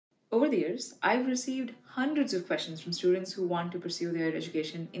Over the years, I've received hundreds of questions from students who want to pursue their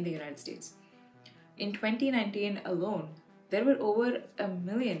education in the United States. In 2019 alone, there were over 1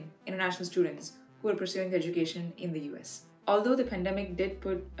 million international students who were pursuing their education in the US. Although the pandemic did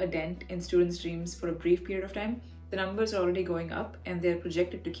put a dent in students' dreams for a brief period of time, the numbers are already going up and they're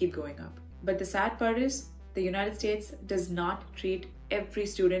projected to keep going up. But the sad part is, the United States does not treat every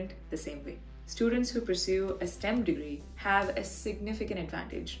student the same way. Students who pursue a STEM degree have a significant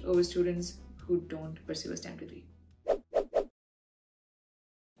advantage over students who don't pursue a STEM degree.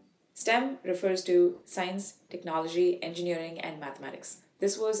 STEM refers to science, technology, engineering, and mathematics.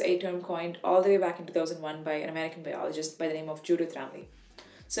 This was a term coined all the way back in 2001 by an American biologist by the name of Judith Ramley.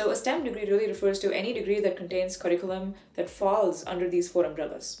 So a STEM degree really refers to any degree that contains curriculum that falls under these four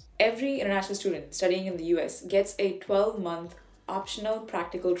umbrellas. Every international student studying in the US gets a 12-month optional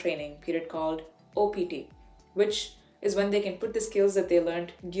practical training period called OPT, which is when they can put the skills that they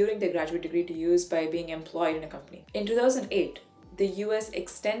learned during their graduate degree to use by being employed in a company. In 2008, the US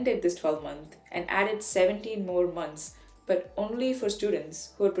extended this 12-month and added 17 more months, but only for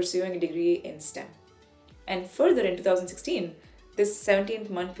students who are pursuing a degree in STEM. And further in 2016, this 17th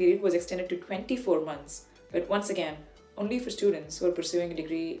month period was extended to 24 months, but once again, only for students who are pursuing a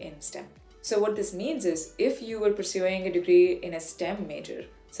degree in STEM. So what this means is, if you were pursuing a degree in a STEM major,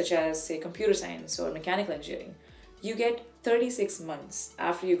 such as, say, computer science or mechanical engineering, you get 36 months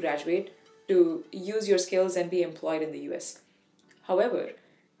after you graduate to use your skills and be employed in the US. However,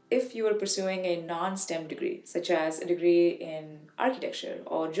 if you are pursuing a non-STEM degree, such as a degree in architecture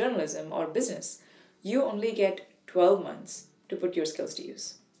or journalism or business, you only get 12 months to put your skills to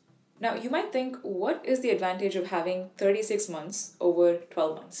use. Now, you might think, what is the advantage of having 36 months over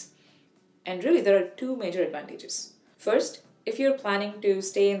 12 months? And really, there are two major advantages. First, if you're planning to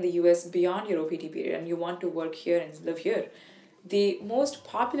stay in the US beyond your OPT period and you want to work here and live here, the most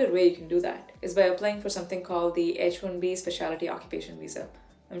popular way you can do that is by applying for something called the H-1B Specialty Occupation Visa.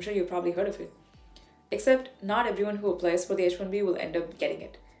 I'm sure you've probably heard of it. Except not everyone who applies for the H-1B will end up getting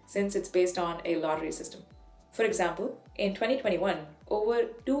it, since it's based on a lottery system. For example, in 2021, over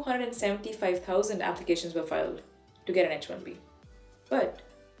 275,000 applications were filed to get an H-1B. But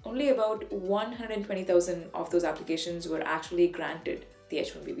only about 120,000 of those applications were actually granted the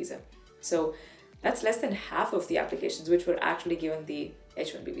H-1B visa. So that's less than half of the applications which were actually given the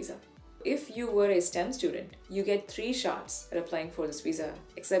H-1B visa. If you were a STEM student, you get 3 shots at applying for this visa,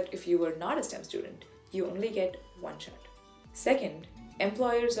 except if you were not a STEM student, you only get 1 shot. Second,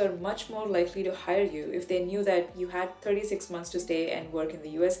 employers are much more likely to hire you if they knew that you had 36 months to stay and work in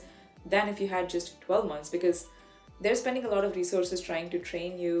the US than if you had just 12 months, because they're spending a lot of resources trying to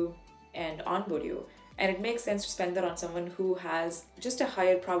train you and onboard you, and it makes sense to spend that on someone who has just a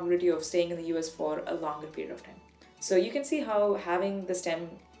higher probability of staying in the US for a longer period of time. So you can see how having the STEM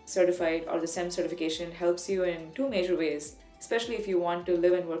certified or the STEM certification helps you in 2 major ways, especially if you want to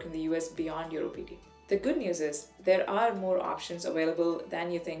live and work in the US beyond your OPT. The good news is there are more options available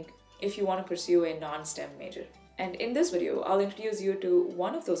than you think if you want to pursue a non-STEM major. And in this video, I'll introduce you to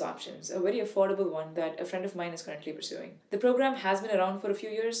one of those options, a very affordable one that a friend of mine is currently pursuing. The program has been around for a few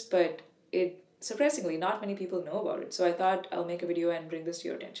years, but surprisingly, not many people know about it. So I thought I'll make a video and bring this to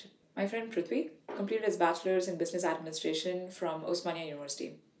your attention. My friend Prithvi completed his bachelor's in business administration from Osmania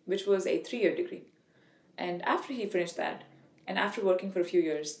University, which was a 3-year degree. And after he finished that, and after working for a few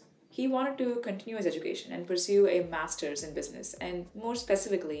years, he wanted to continue his education and pursue a master's in business, and more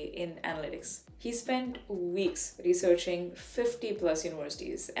specifically in analytics. He spent weeks researching 50+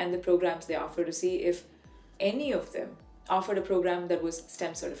 universities and the programs they offer to see if any of them offered a program that was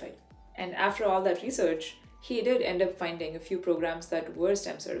STEM certified. And after all that research, he did end up finding a few programs that were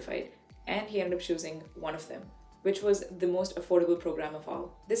STEM certified, and he ended up choosing one of them, which was the most affordable program of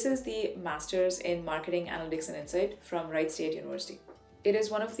all. This is the Master's in Marketing, Analytics and Insight from Wright State University. It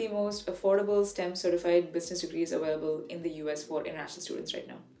is one of the most affordable STEM certified business degrees available in the US for international students right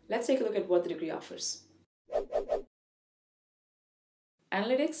now. Let's take a look at what the degree offers.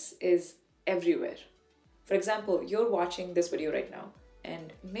 Analytics is everywhere. For example, you're watching this video right now,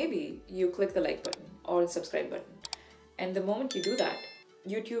 and maybe you click the like button or the subscribe button. And the moment you do that,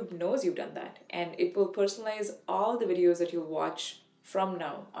 YouTube knows you've done that, and it will personalize all the videos that you'll watch from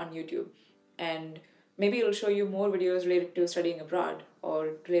now on YouTube. And maybe it'll show you more videos related to studying abroad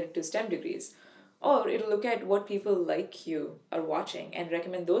or related to STEM degrees. Or it'll look at what people like you are watching and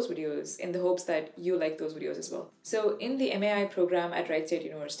recommend those videos in the hopes that you like those videos as well. So in the MAI program at Wright State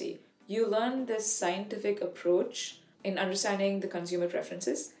University, you learn this scientific approach in understanding the consumer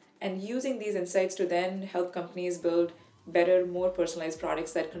preferences and using these insights to then help companies build better, more personalized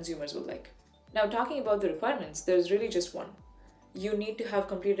products that consumers will like. Now, talking about the requirements, there's really just one. you need to have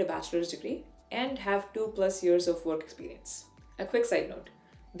completed a bachelor's degree and have 2+ years of work experience. A quick side note,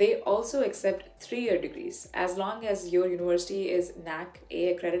 they also accept 3-year degrees as long as your university is NAC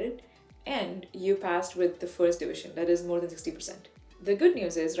A accredited and you passed with the first division, that is more than 60%. The good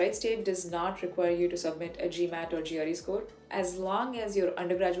news is Wright State does not require you to submit a GMAT or GRE score as long as your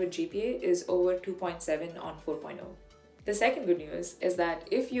undergraduate GPA is over 2.7 on 4.0. The second good news is that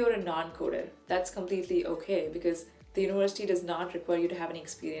if you're a non-coder, that's completely okay because the university does not require you to have any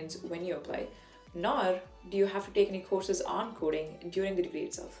experience when you apply, nor do you have to take any courses on coding during the degree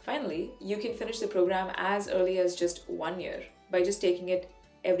itself. Finally, you can finish the program as early as just 1 year by just taking it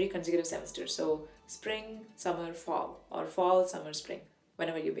every consecutive semester. So spring, summer, fall, or fall, summer, spring,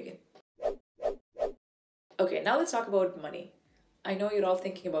 whenever you begin. Okay, now let's talk about money. I know you're all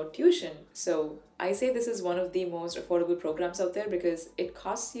thinking about tuition, so I say this is one of the most affordable programs out there because it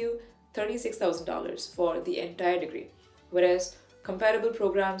costs you $36,000 for the entire degree, whereas comparable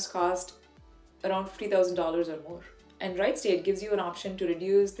programs cost around $50,000 or more. And Wright State gives you an option to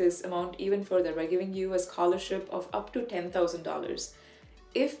reduce this amount even further by giving you a scholarship of up to $10,000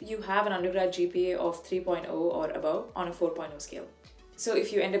 if you have an undergrad GPA of 3.0 or above on a 4.0 scale. So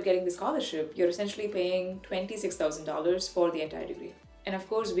if you end up getting the scholarship, you're essentially paying $26,000 for the entire degree. And of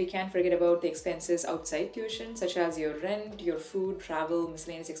course, we can't forget about the expenses outside tuition, such as your rent, your food, travel,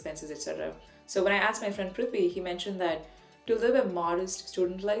 miscellaneous expenses, etc. So when I asked my friend Prithvi, he mentioned that to live a modest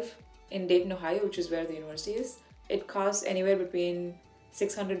student life in Dayton, Ohio, which is where the university is, it costs anywhere between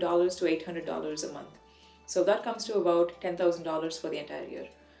 $600 to $800 a month. So that comes to about $10,000 for the entire year.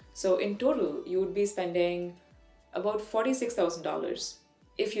 So in total, you would be spending about $46,000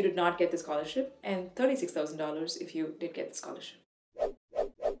 if you did not get the scholarship and $36,000 if you did get the scholarship.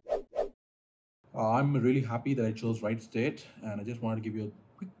 I'm really happy that I chose Wright State, and I just wanted to give you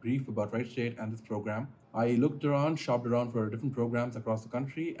a quick brief about Wright State and this program. I looked around, shopped around for different programs across the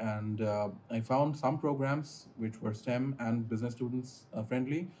country, and I found some programs which were STEM and business students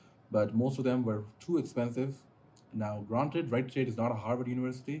friendly, but most of them were too expensive. Now, granted, Wright State is not a Harvard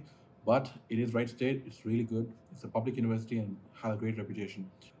University, but it is Wright State. It's really good. It's a public university and has a great reputation.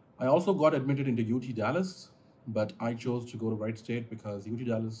 I also got admitted into UT Dallas, but I chose to go to Wright State because UT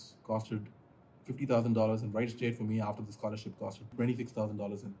Dallas costed $50,000 and Wright State for me after the scholarship costed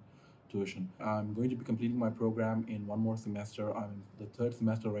 $26,000 in tuition. I'm going to be completing my program in one more semester. I'm in the third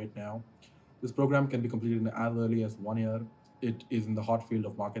semester right now. This program can be completed in as early as 1 year. It is in the hot field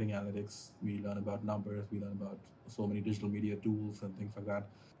of marketing analytics. We learn about numbers, we learn about so many digital media tools and things like that.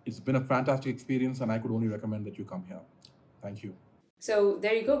 It's been a fantastic experience and I could only recommend that you come here. Thank you. So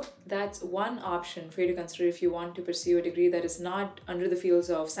there you go. That's one option for you to consider if you want to pursue a degree that is not under the fields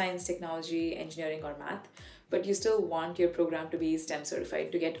of science, technology, engineering, or math, but you still want your program to be STEM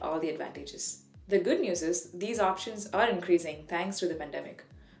certified to get all the advantages. The good news is these options are increasing thanks to the pandemic.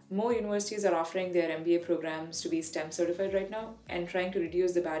 More universities are offering their MBA programs to be STEM certified right now and trying to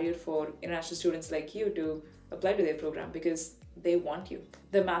reduce the barrier for international students like you to apply to their program because they want you.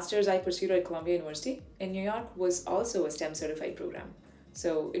 The master's I pursued at Columbia University in New York was also a STEM certified program.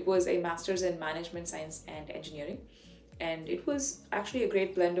 So it was a master's in management science and engineering, and it was actually a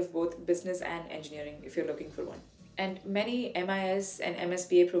great blend of both business and engineering if you're looking for one. And many MIS and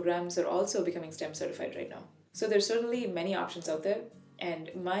MSBA programs are also becoming STEM certified right now. So there's certainly many options out there, and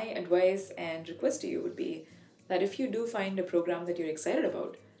my advice and request to you would be that if you do find a program that you're excited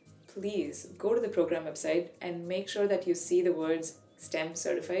about, please go to the program website and make sure that you see the words STEM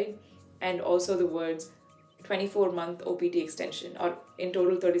certified and also the words 24-month OPT extension, or in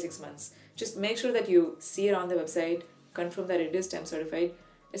total 36 months. Just make sure that you see it on the website, confirm that it is STEM certified,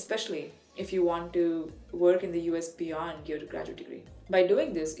 especially if you want to work in the US beyond your graduate degree. By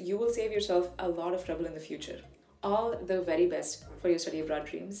doing this, you will save yourself a lot of trouble in the future. All the very best for your study abroad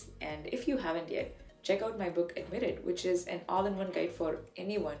dreams, and if you haven't yet, check out my book Admitted, which is an all-in-one guide for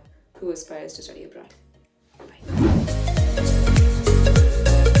anyone who aspires to study abroad.